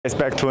It's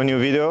back to a new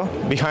video.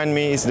 Behind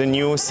me is the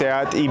new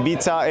SEAT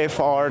Ibiza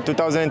FR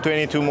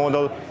 2022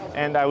 model,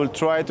 and I will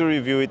try to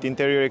review it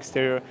interior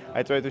exterior.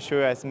 I try to show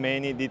you as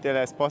many details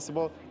as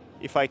possible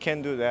if I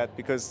can do that,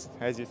 because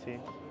as you see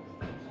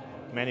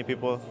many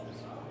people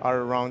are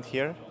around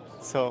here.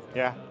 So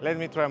yeah, let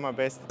me try my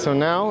best. So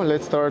now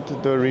let's start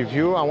the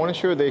review. I want to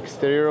show you the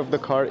exterior of the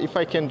car if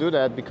I can do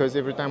that, because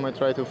every time I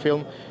try to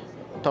film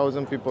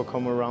 1,000 people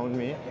come around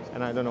me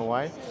and I don't know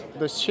why.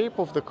 The shape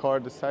of the car,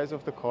 the size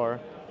of the car,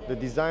 the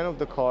design of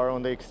the car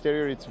on the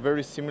exterior, it's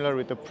very similar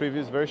with the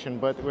previous version,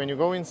 but when you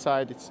go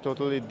inside, it's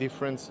totally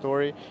different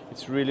story.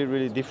 It's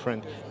really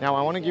different. Now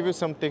I want to give you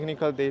some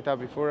technical data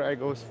before I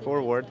go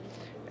forward.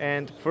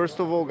 And first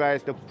of all,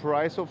 guys, the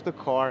price of the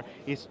car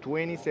is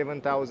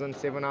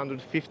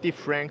 27,750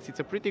 francs. It's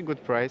a pretty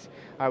good price.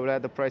 I will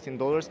add the price in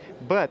dollars,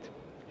 but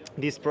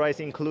this price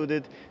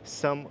included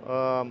some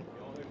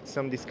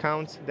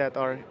discounts that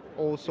are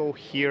also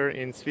here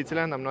in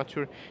Switzerland. I'm not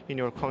sure in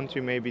your country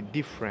may be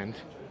different.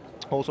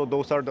 Also,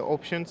 those are the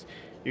options.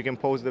 You can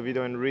pause the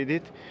video and read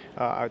it.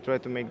 I try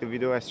to make the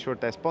video as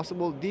short as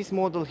possible. This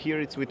model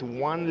here, it's with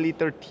 1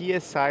 liter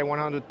TSI,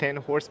 110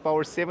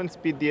 horsepower,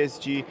 7-speed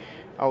DSG,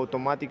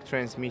 automatic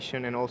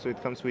transmission, and also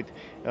it comes with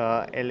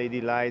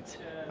LED lights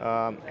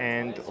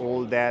and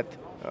all that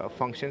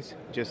functions.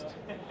 Just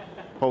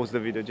pause the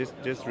video,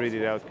 just read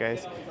it out,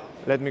 guys.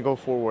 Let me go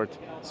forward.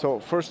 So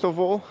first of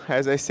all,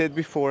 as I said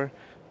before,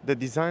 the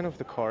design of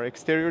the car,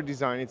 exterior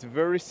design, it's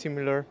very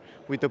similar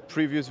with the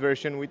previous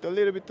version, with a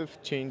little bit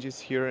of changes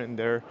here and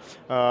there.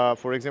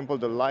 For example,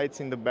 the lights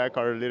in the back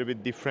are a little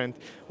bit different.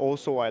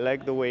 Also, I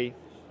like the way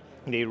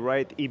they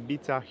write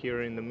Ibiza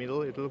here in the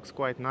middle. It looks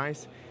quite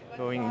nice,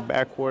 going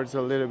backwards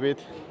a little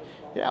bit.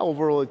 Yeah,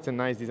 overall it's a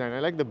nice design.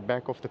 I like the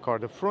back of the car.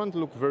 The front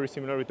looked very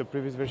similar with the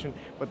previous version,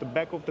 but the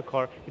back of the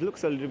car, it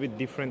looks a little bit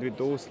different with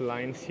those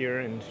lines here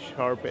and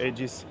sharp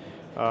edges.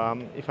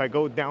 If I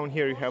go down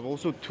here, you have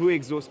also two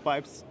exhaust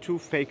pipes, two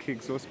fake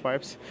exhaust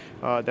pipes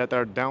that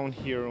are down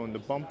here on the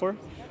bumper.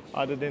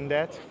 Other than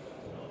that,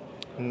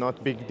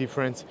 not big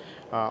difference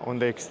on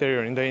the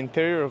exterior. In the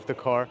interior of the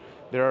car,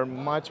 there are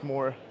much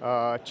more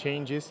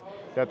changes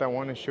that I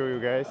want to show you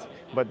guys.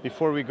 But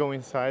before we go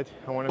inside,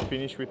 I want to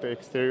finish with the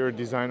exterior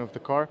design of the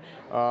car.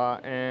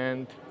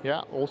 And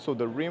yeah, also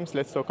the rims.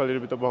 Let's talk a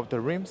little bit about the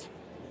rims.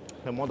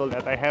 The model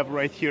that I have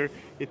right here,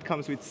 it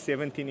comes with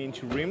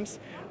 17-inch rims.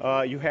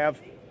 You have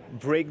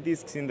brake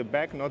discs in the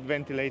back, not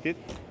ventilated.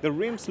 The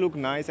rims look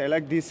nice. I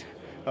like these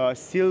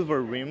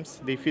silver rims.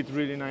 They fit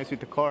really nice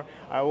with the car.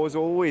 I was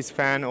always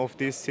fan of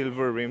these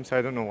silver rims.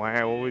 I don't know why,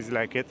 I always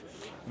like it.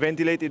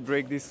 Ventilated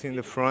brake discs in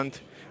the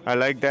front, I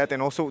like that.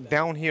 And also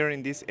down here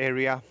in this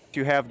area,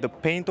 you have the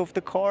paint of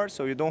the car,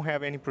 so you don't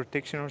have any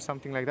protection or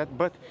something like that.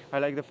 But I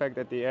like the fact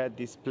that they add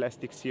these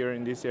plastics here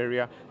in this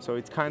area, so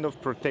it's kind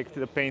of protect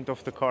the paint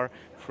of the car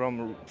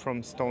from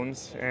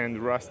stones and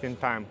rust in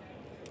time.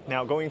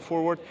 Now going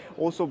forward,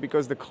 also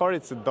because the car,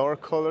 it's a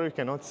dark color, you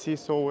cannot see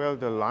so well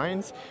the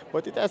lines,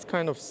 but it has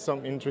kind of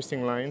some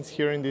interesting lines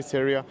here in this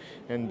area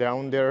and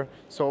down there.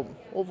 So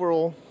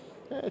overall,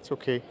 yeah, it's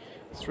okay.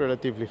 It's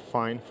relatively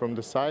fine from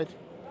the side.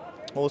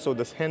 Also,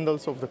 the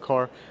handles of the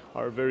car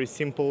are very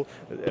simple.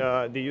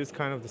 They use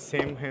kind of the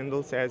same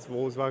handles as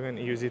Volkswagen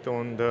use it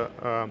on the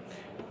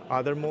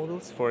other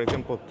models. For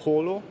example,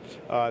 Polo,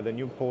 the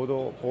new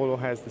Polo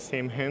has the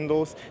same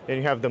handles. Then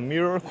you have the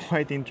mirror,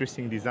 quite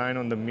interesting design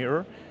on the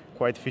mirror,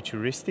 quite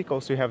futuristic.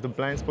 Also, you have the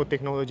blind spot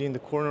technology in the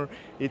corner.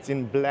 It's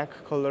in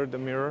black color, the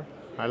mirror.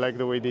 I like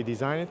the way they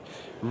design it.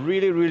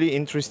 Really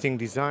interesting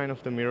design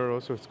of the mirror.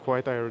 Also, it's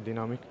quite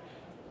aerodynamic.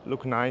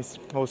 Look nice.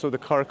 Also, the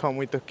car comes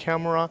with a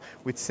camera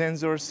with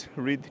sensors.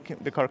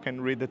 The car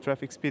can read the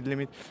traffic speed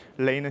limit,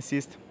 lane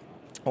assist,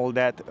 all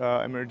that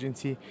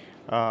emergency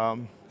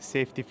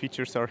safety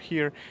features are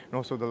here, and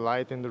also the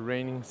light and the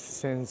raining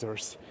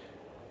sensors.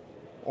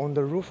 On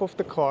the roof of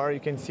the car, you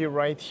can see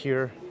right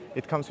here,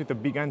 it comes with a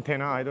big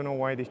antenna. I don't know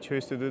why they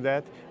chose to do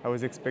that. I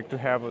was expect to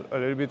have a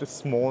little bit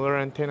smaller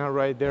antenna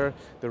right there.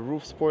 The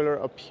roof spoiler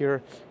up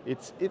here,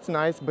 it's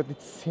nice, but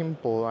it's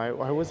simple. I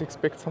was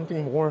expect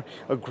something more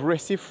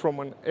aggressive from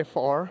an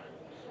FR.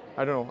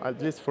 I don't know, at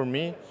least for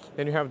me.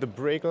 Then you have the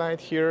brake light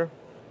here,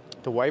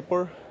 the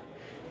wiper,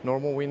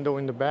 normal window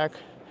in the back.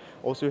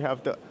 Also you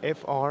have the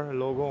FR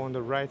logo on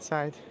the right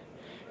side.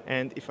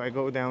 And if I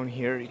go down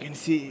here, you can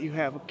see you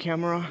have a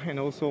camera and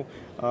also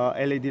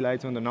LED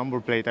lights on the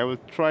number plate. I will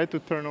try to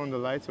turn on the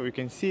light so you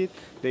can see it.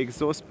 The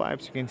exhaust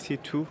pipes, you can see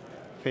two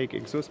fake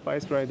exhaust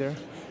pipes right there.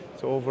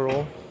 So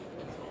overall,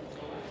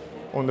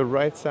 on the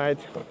right side,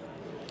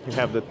 you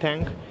have the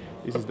tank.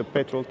 This is the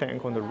petrol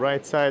tank on the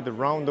right side.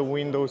 Around the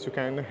windows, you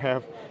can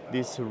have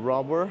this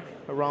rubber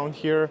around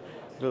here,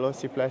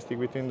 glossy plastic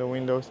between the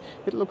windows.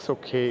 It looks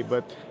okay,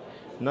 but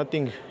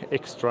nothing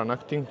extra,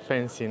 nothing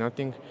fancy,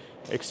 nothing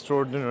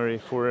extraordinary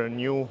for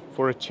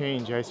a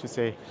change, I should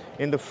say.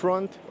 In the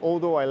front,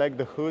 although I like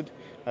the hood,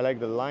 I like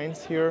the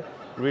lines here,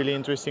 really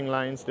interesting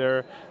lines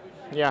there.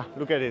 Yeah,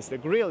 look at this. The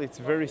grille, it's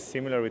very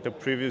similar with the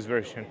previous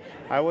version.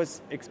 I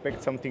was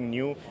expect something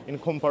new in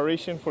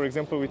comparison, for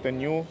example, with the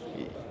new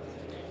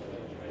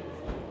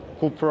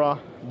Cupra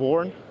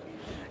Born.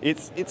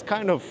 It's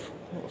kind of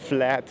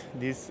flat,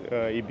 this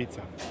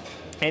Ibiza.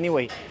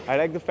 Anyway, I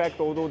like the fact,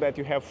 although that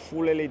you have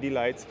full LED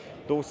lights,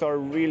 those are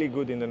really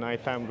good in the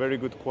nighttime, very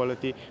good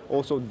quality.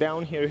 Also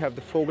down here you have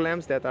the fog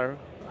lamps that are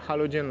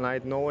halogen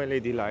light, no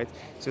LED lights,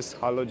 just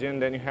halogen.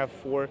 Then you have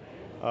 4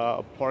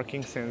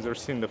 parking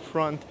sensors in the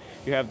front.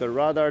 You have the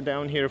radar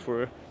down here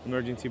for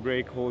emergency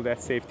brake, all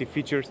that safety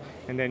features.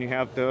 And then you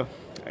have the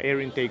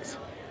air intakes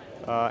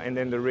and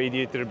then the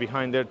radiator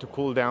behind there to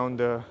cool down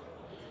the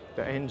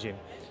engine.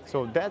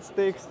 So that's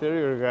the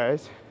exterior,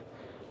 guys.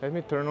 Let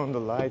me turn on the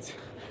lights.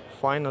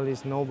 Finally,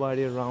 there's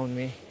nobody around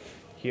me.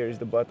 Here is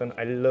the button.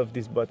 I love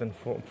this button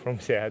from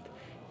SEAT.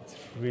 It's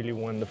really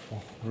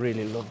wonderful.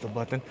 Really love the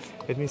button.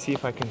 Let me see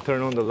if I can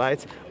turn on the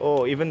lights.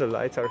 Oh, even the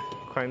lights are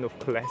kind of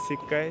classic,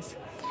 guys.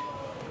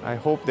 I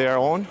hope they are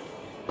on.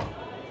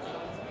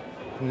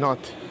 Not.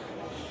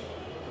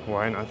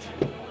 Why not?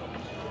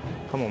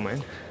 Come on,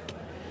 man.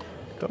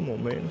 Come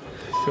on, man.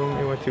 Show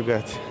me what you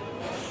got.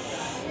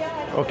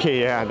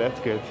 Okay, yeah, that's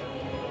good.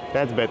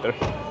 That's better.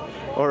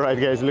 All right,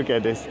 guys, look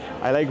at this.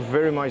 I like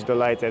very much the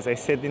lights. As I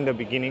said in the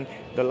beginning,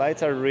 the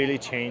lights are really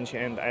changed,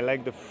 and I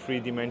like the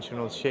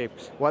three-dimensional shape.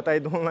 What I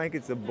don't like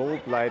is the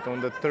bulb light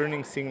on the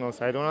turning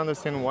signals. I don't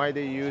understand why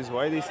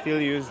they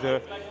still use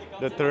the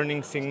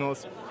turning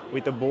signals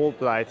with the bulb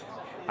light.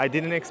 I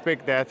didn't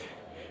expect that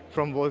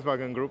from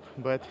Volkswagen Group,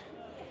 but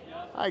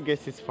I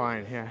guess it's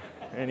fine, yeah.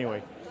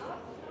 Anyway,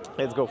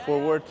 let's go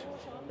forward.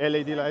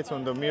 LED lights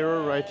on the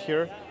mirror right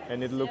here,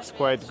 and it looks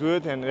quite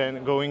good. And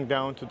then going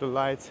down to the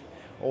lights,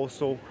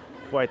 also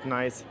quite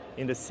nice.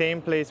 In the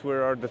same place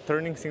where are the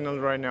turning signals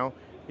right now,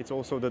 it's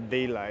also the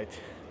daylight.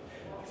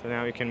 So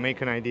now you can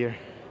make an idea.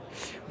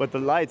 But the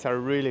lights are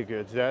really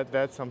good.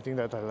 That's something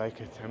that I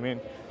like it. I mean,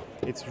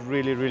 it's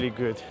really, really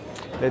good.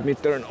 Let me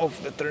turn off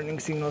the turning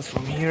signals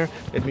from here.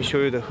 Let me show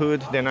you the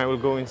hood. Then I will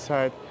go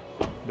inside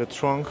the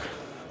trunk.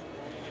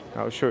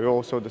 I'll show you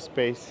also the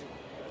space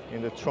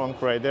in the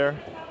trunk right there.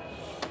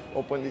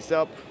 Open this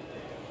up.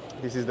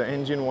 This is the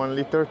engine, 1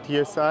 liter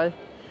TSI,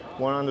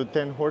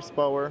 110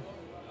 horsepower.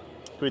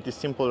 Pretty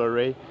simple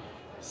array,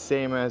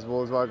 same as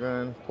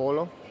Volkswagen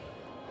Polo.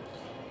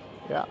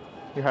 Yeah,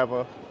 you have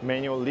a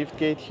manual lift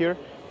gate here,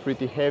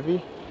 pretty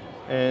heavy,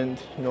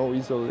 and no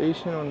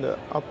isolation on the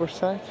upper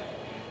side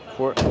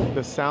for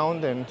the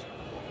sound and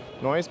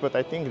noise, but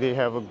I think they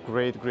have a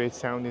great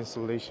sound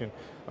insulation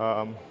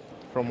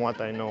from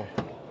what I know.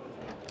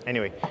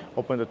 Anyway,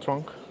 open the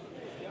trunk.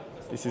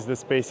 This is the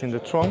space in the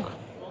trunk.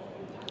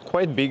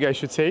 Quite big, I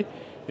should say.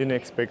 Didn't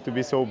expect to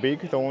be so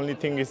big. The only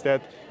thing is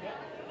that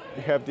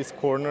you have this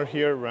corner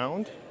here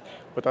round,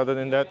 but other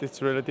than that,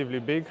 it's relatively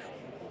big.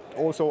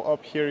 Also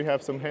up here you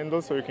have some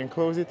handles so you can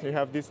close it. You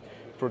have this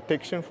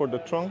protection for the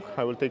trunk.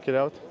 I will take it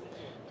out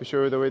to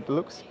show you the way it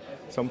looks.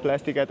 Some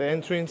plastic at the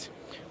entrance,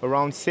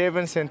 around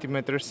 7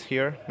 centimeters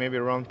here, maybe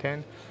around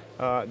 10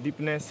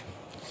 deepness.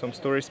 Some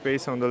storage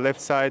space on the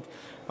left side.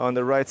 On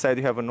the right side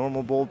you have a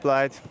normal bulb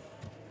light,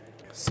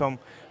 some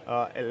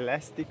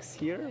elastics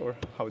here, or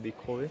how they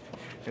call it,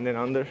 and then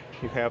under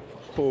you have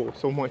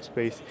so much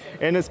space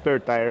and a spare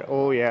tire.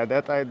 Oh yeah,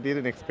 that I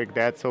didn't expect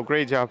that. So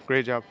great job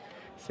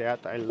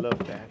SEAT. I love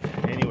that.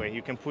 Anyway,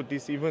 you can put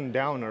this even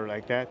down or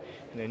like that,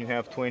 and then you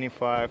have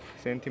 25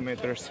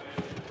 centimeters.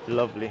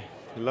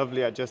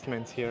 Lovely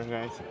adjustments here,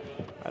 guys.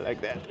 I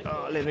like that.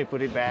 Oh, let me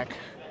put it back.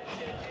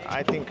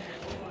 I think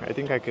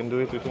I can do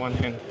it with one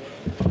hand.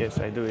 Yes,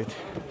 I do it.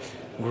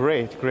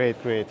 Great.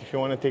 If you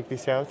want to take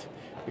this out,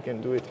 you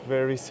can do it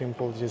very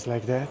simple, just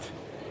like that.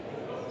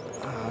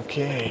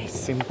 Okay,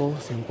 simple,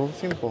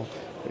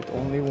 with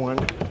only one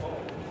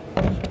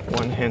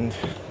hand.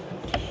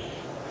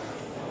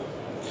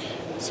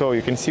 So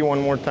you can see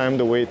one more time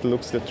the way it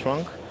looks, the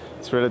trunk.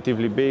 It's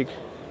relatively big.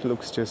 It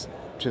looks just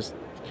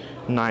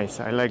nice.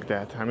 I like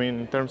that. I mean,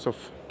 in terms of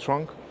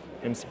trunk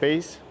and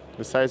space,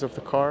 the size of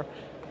the car,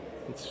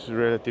 it's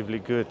relatively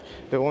good.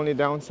 The only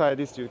downside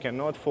is you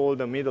cannot fold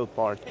the middle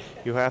part.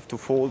 You have to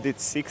fold it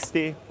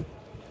 60,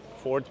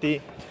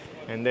 40,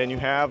 and then you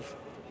have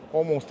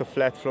almost a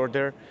flat floor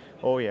there.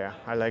 Oh yeah,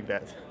 I like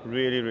that.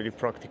 Really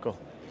practical.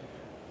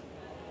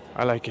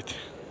 I like it.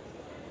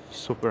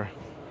 Super.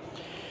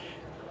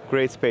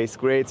 Great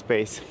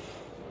space.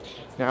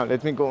 Now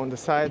let me go on the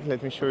side.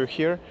 Let me show you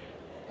here.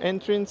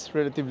 Entrance,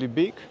 relatively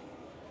big.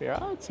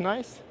 Yeah, it's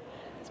nice.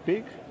 It's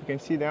big. You can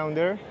see down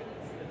there.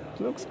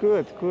 It looks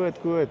good.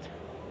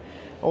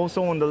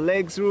 Also on the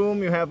legs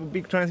room, you have a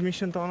big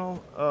transmission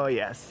tunnel.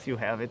 Yes, you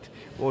have it.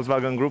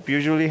 Volkswagen Group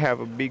usually have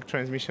a big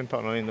transmission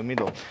tunnel in the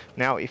middle.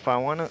 Now, if I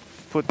want to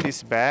put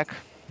this back,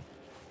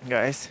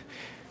 guys,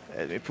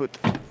 let me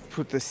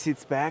put the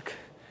seats back,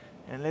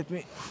 and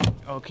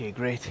okay,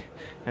 great.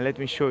 And let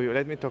me show you.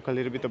 Let me talk a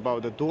little bit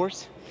about the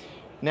doors.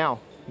 Now,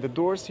 the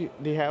doors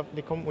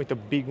they come with a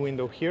big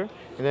window here,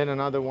 and then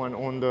another one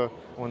on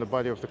the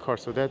body of the car.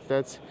 So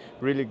that's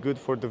really good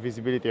for the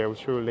visibility. I will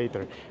show you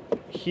later.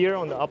 Here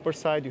on the upper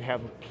side you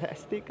have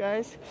plastic,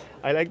 guys.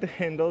 I like the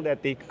handle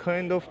that they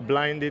kind of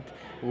blinded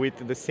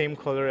with the same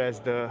color as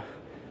the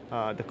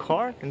the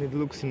car, and it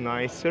looks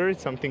nicer.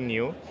 It's something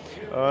new.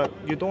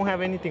 You don't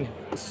have anything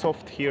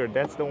soft here.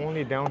 That's the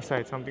only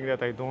downside, something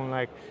that I don't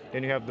like.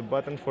 Then you have the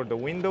button for the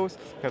windows,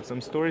 you have some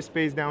storage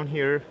space down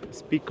here,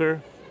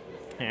 speaker,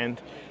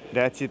 and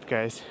that's it,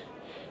 guys.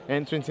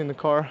 Entrance in the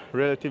car,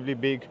 relatively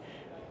big.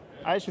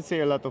 I should say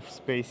a lot of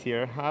space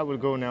here. I will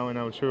go now and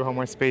I will show you how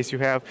much space you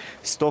have.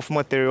 Stuff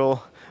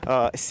material,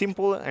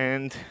 simple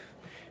and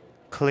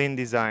clean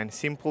design.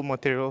 Simple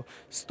material,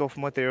 stuff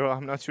material.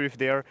 I'm not sure if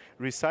they are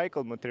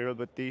recycled material,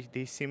 but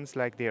they seems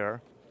like they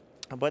are.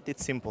 But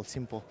it's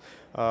simple.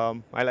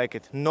 I like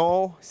it.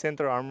 No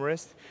center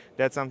armrest.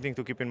 That's something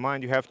to keep in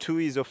mind. You have two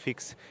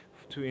ISOFIX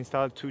to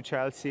install two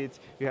child seats.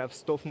 You have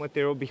stuff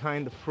material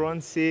behind the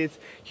front seats.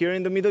 Here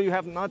in the middle you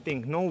have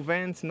nothing. No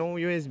vents, no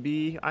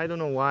USB. I don't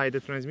know why. The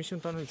transmission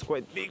tunnel is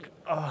quite big.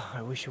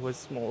 I wish it was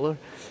smaller.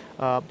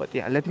 But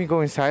yeah, let me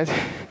go inside.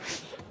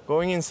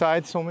 Going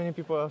inside, so many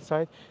people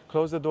outside.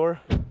 Close the door.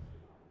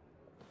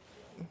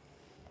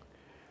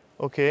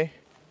 Okay.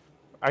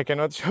 I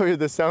cannot show you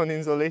the sound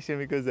insulation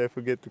because I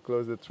forget to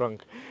close the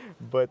trunk,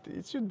 but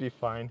it should be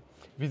fine.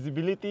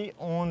 Visibility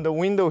on the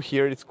window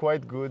here, it's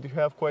quite good. You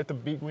have quite a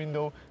big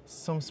window,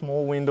 some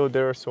small window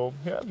there, so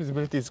yeah,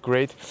 visibility is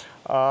great.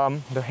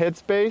 The head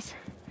space,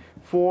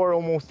 4,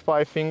 almost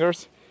 5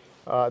 fingers.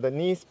 The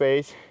knee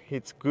space,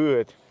 it's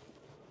good.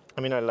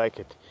 I mean, I like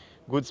it.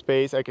 Good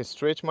space. I can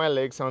stretch my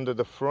legs under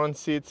the front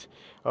seats,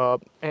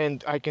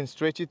 and I can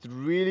stretch it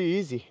really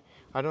easy.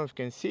 I don't know if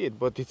you can see it,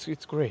 but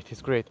it's great.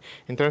 It's great.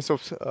 In terms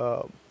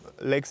of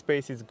leg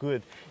space, it's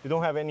good. You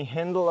don't have any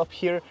handle up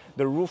here.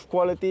 The roof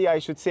quality, I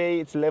should say,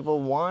 it's level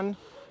 1,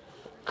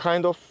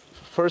 kind of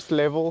first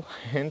level,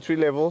 entry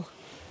level.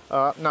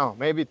 No,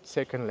 maybe it's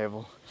second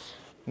level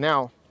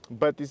now,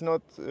 but it's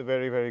not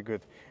very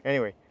good.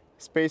 Anyway,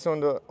 space on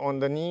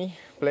the knee,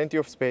 plenty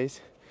of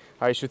space,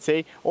 I should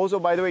say. Also,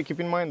 by the way, keep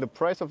in mind the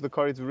price of the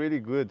car is really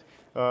good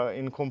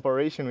in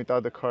comparison with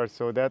other cars,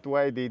 so that's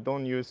why they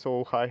don't use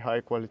so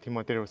high quality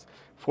materials.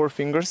 4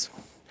 fingers.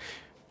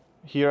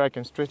 Here I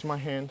can stretch my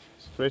hand.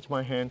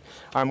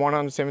 I'm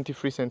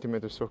 173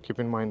 centimeters, so keep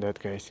in mind that,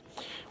 guys.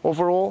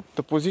 Overall,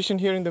 the position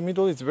here in the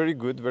middle is very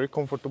good, very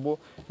comfortable,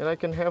 and I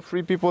can have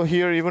 3 people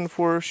here even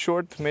for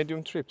short,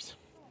 medium trips.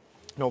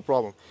 No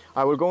problem.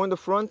 I will go in the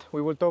front.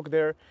 We will talk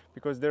there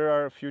because there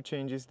are a few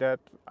changes that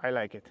I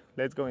like it.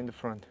 Let's go in the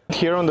front.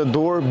 Here on the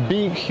door,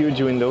 big,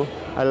 huge window.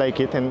 I like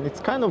it, and it's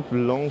kind of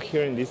long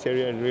here in this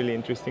area. Really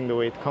interesting the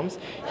way it comes.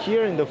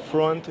 Here in the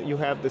front, you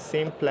have the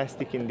same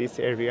plastic in this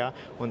area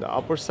on the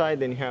upper side.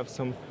 Then you have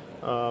some,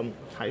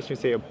 I should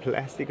say,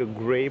 a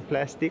gray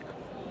plastic.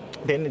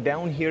 Then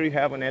down here you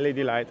have an LED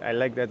light. I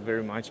like that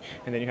very much.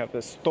 And then you have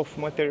the stuff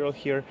material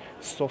here,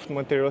 soft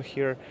material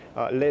here,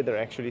 leather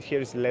actually.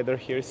 Here is leather,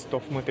 here is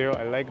stuff material.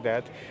 I like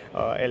that.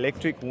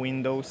 Electric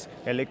windows,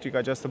 electric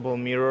adjustable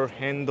mirror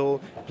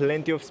handle,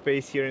 plenty of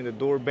space here in the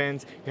door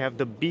bands. You have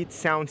the Beat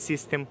sound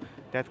system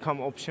that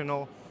come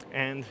optional,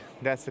 and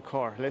that's the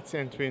car. Let's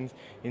enter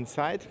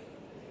inside.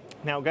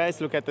 Now,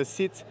 guys, look at the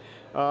seats.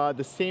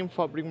 The same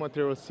fabric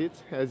material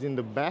seats as in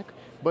the back,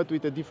 but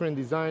with a different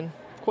design.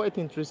 Quite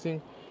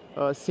interesting.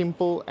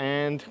 Simple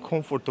and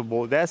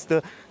comfortable. That's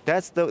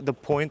the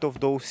point of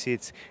those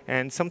seats,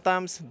 and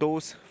sometimes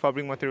those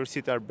fabric material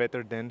seats are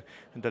better than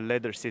the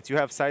leather seats. You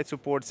have side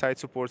support,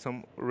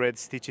 some red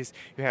stitches.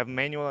 You have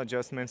manual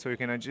adjustment, so you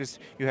can adjust.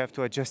 You have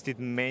to adjust it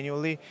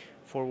manually,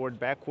 forward,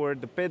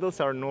 backward. The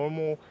pedals are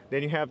normal.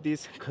 Then you have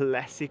this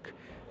classic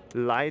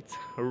light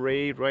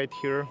array right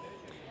here.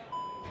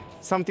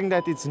 Something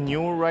that is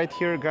new right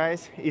here,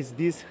 guys, is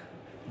this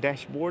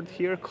dashboard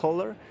here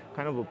color,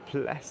 kind of a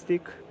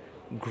plastic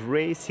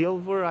gray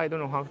silver. I don't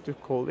know how to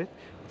call it.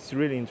 It's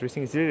really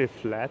interesting. It's really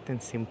flat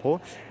and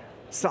simple.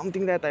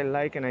 Something that I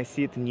like and I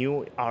see it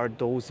new are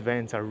those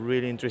vents. Are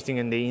really interesting,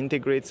 and they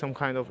integrate some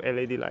kind of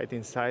LED light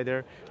inside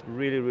there.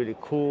 Really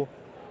cool.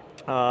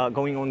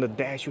 Going on the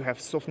dash, you have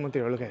soft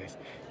material. Look at this.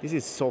 This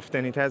is soft,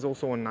 and it has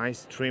also a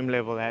nice trim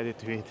level added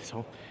to it,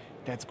 so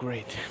that's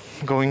great.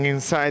 Going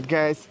inside,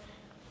 guys,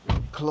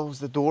 close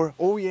the door.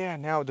 Oh yeah,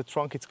 now the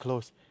trunk is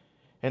closed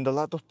and a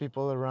lot of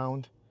people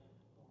around.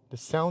 The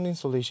sound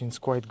insulation is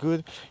quite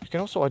good. You can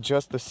also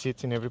adjust the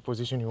seats in every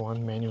position you want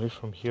manually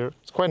from here.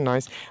 It's quite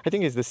nice. I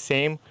think it's the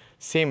same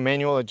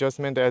manual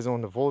adjustment as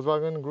on the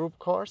Volkswagen Group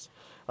cars.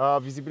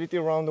 Visibility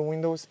around the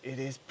windows, it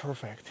is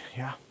perfect.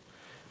 Yeah,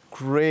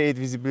 great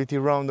visibility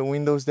around the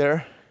windows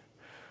there.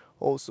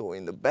 Also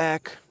in the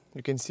back,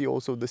 you can see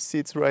also the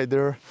seats right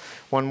there.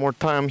 One more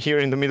time, here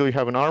in the middle you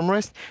have an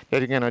armrest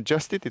that you can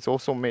adjust it. It's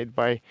also made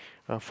by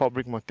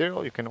fabric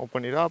material. You can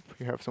open it up.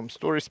 You have some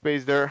storage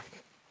space there.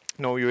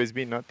 No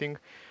USB, nothing.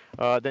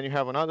 Then you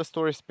have another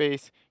storage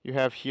space. You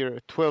have here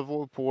a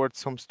 12-volt port,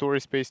 some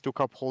storage space, 2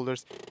 cup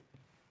holders,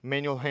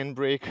 manual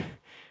handbrake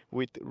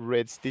with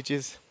red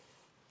stitches.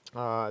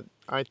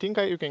 I think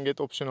you can get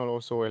optional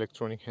also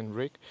electronic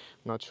handbrake.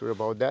 Not sure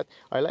about that.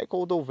 I like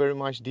although very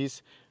much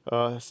this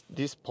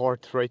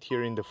part right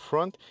here in the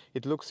front.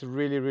 It looks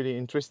really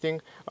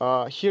interesting.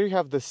 Here you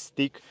have the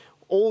stick.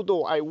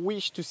 Although I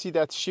wish to see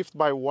that shift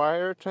by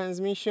wire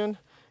transmission.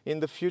 in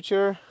the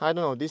future, I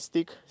don't know, this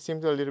stick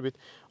seems a little bit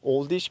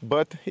oldish,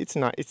 but it's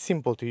not, it's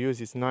simple to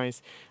use, it's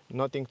nice,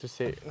 nothing to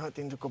say,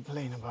 nothing to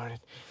complain about it.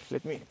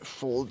 Let me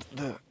fold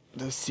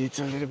the seats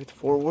a little bit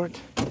forward.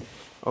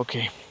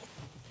 Okay,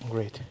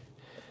 great.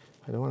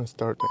 I don't want to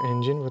start the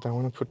engine, but I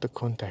want to put the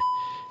contact,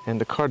 and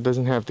the car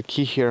doesn't have the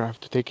key here. I have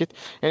to take it.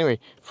 Anyway,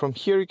 from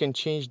here you can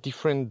change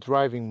different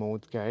driving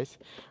modes, guys.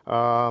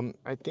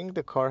 I think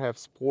the car have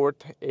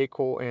sport,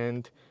 eco,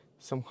 and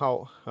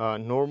somehow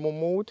normal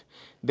mode.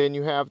 Then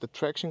you have the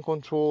traction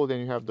control, then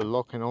you have the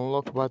lock and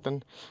unlock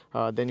button,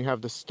 then you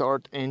have the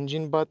start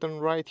engine button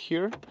right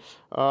here.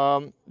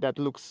 That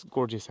looks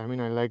gorgeous. I mean,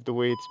 I like the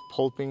way it's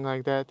pulping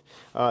like that.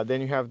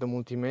 Then you have the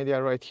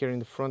multimedia right here in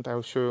the front.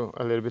 I'll show you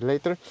a little bit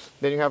later.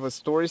 Then you have a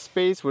storage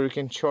space where you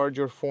can charge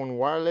your phone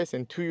wireless,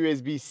 and 2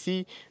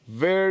 USB-C.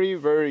 Very,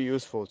 very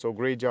useful. So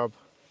great job.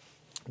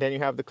 Then you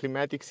have the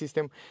climatic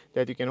system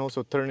that you can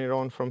also turn it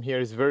on from here.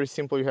 It's very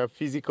simple. You have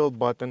physical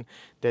button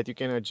that you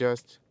can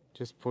adjust.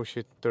 Just push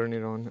it, turn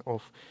it on,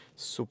 off.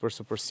 Super,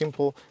 super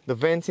simple. The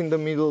vents in the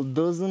middle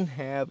doesn't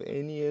have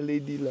any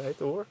LED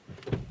light, or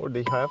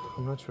they have.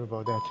 I'm not sure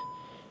about that.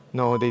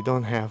 No, they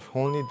don't have.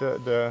 Only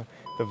the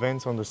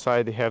vents on the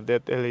side, they have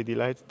that LED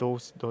light.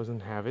 Those doesn't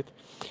have it.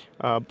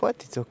 But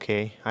it's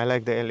okay. I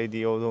like the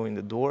LED although in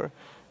the door.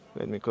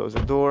 Let me close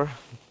the door.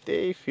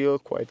 They feel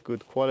quite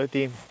good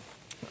quality.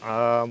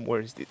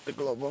 Where is the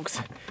glove box?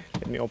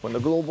 Let me open the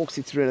glove box.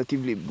 It's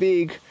relatively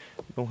big.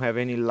 Don't have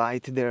any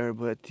light there,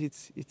 but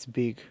it's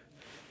big.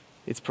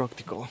 It's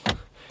practical.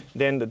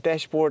 Then the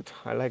dashboard.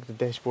 I like the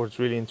dashboard. It's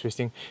really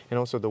interesting, and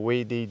also the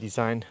way they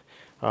design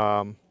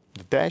the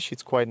dash.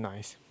 It's quite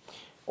nice.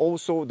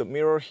 Also the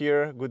mirror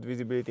here, good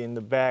visibility in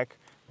the back.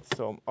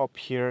 So up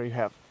here you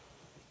have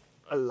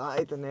a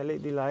light, an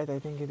LED light, I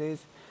think it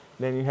is.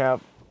 Then you have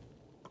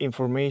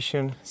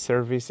information,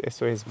 service,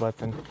 SOS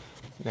button.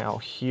 Now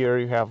here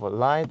you have a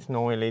light,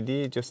 no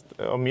LED, just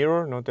a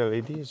mirror, not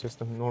LED, it's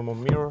just a normal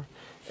mirror.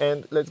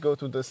 And let's go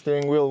to the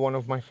steering wheel, one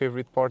of my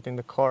favorite part in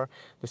the car.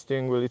 The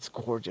steering wheel, it's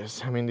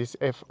gorgeous. I mean, this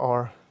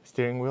FR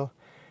steering wheel,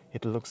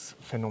 it looks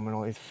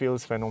phenomenal, it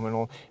feels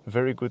phenomenal,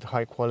 very good,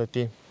 high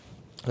quality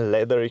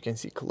leather. You can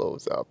see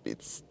close up,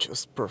 it's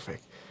just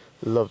perfect,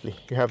 lovely.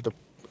 You have the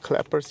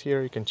clappers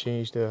here. You can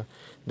change the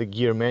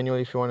gear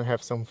manually if you want to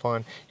have some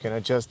fun. You can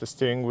adjust the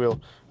steering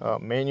wheel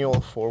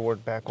manual,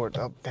 forward, backward,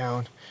 up,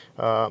 down.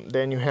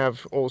 Then you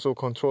have also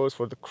controls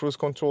for the cruise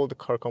control. The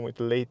car comes with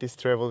the latest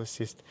travel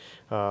assist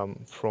from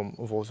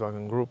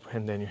Volkswagen Group,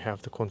 and then you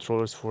have the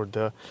controllers for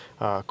the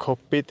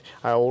cockpit.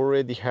 I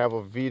already have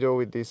a video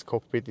with this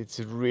cockpit.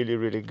 It's really,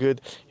 really good.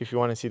 If you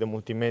want to see the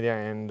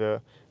multimedia and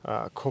the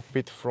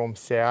cockpit from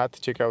SEAT,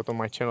 check out on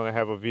my channel. I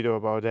have a video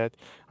about that.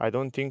 I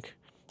don't think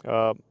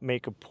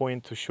make a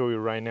point to show you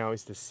right now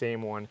is the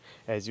same one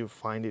as you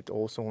find it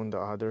also on the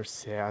other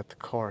SEAT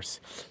cars.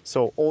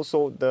 So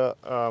also the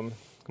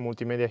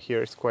multimedia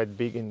here is quite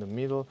big in the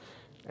middle,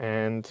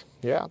 and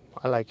yeah,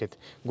 I like it.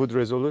 Good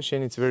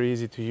resolution, it's very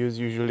easy to use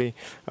usually.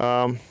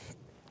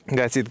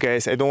 That's it,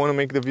 guys. I don't want to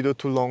make the video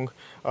too long.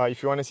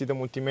 If you want to see the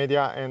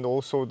multimedia and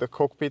also the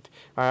cockpit,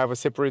 I have a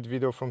separate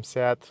video from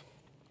SEAT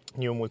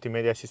new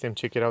multimedia system.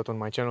 Check it out on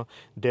my channel.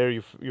 There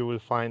you will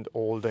find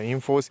all the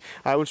infos.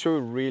 I will show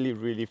you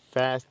really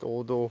fast,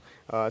 although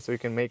so you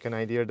can make an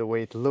idea the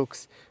way it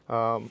looks.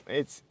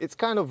 It's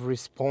kind of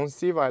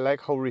responsive. I like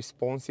how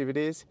responsive it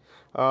is.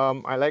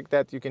 I like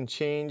that you can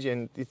change,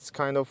 and it's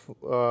kind of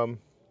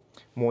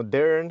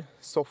modern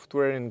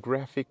software and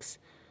graphics,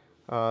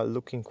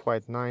 looking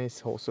quite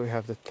nice. Also you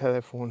have the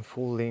telephone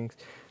full length,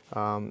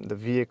 the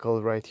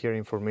vehicle right here,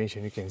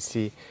 information. You can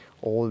see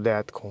all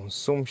that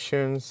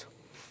consumptions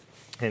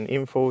and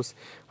infos.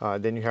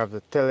 Then you have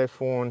the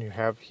telephone. You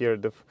have here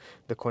the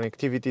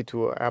connectivity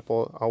to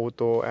Apple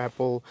Auto,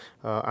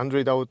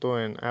 Android Auto,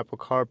 and Apple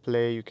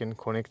CarPlay. You can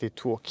connect it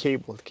to a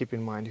cable. Keep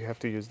in mind you have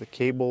to use the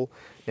cable.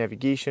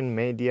 Navigation,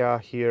 media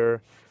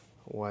here.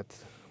 What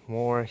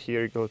more?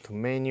 Here you go to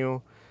menu.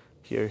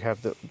 Here you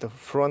have the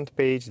front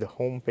page, the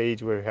home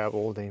page, where you have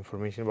all the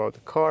information about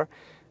the car.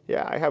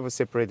 Yeah, I have a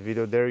separate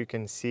video there. You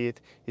can see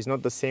it. It's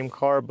not the same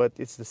car, but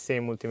it's the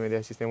same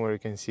multimedia system where you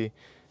can see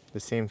the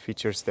same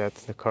features that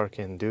the car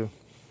can do.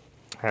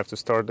 I have to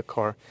start the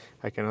car.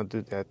 I cannot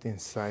do that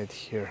inside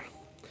here.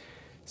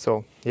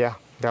 So yeah,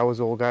 that was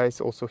all, guys.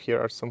 Also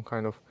here are some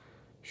kind of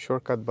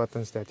shortcut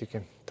buttons that you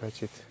can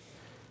touch it.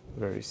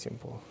 Very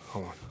simple.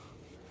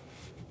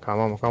 Come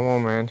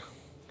on, man.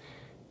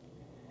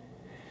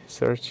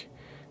 Search,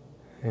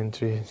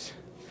 entries,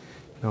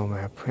 no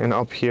map. And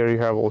up here you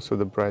have also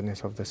the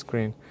brightness of the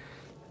screen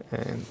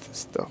and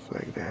stuff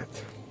like that.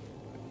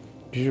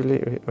 Usually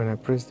when I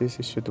press this,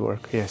 it should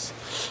work. Yes,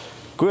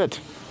 good.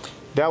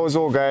 That was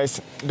all,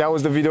 guys. That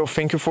was the video.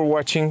 Thank you for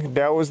watching.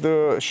 That was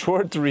the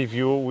short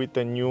review with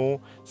the new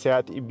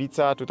SEAT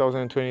Ibiza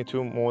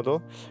 2022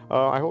 model.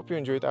 I hope you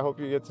enjoyed. I hope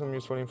you get some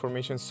useful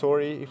information.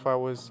 Sorry if I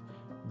was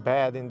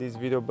bad in this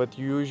video, but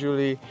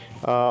usually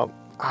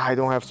I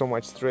don't have so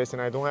much stress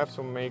and I don't have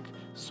to make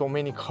so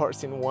many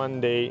cars in one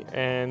day,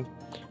 and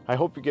I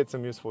hope you get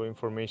some useful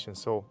information.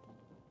 So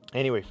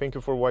Anyway, thank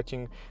you for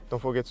watching.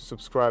 Don't forget to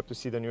subscribe to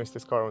see the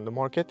newest car on the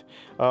market.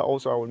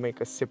 Also, I will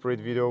make a separate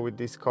video with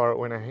this car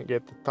when I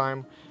get the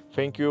time.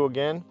 Thank you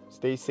again.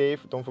 Stay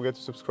safe. Don't forget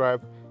to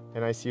subscribe,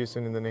 and I see you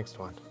soon in the next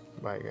one.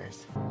 Bye,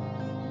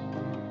 guys.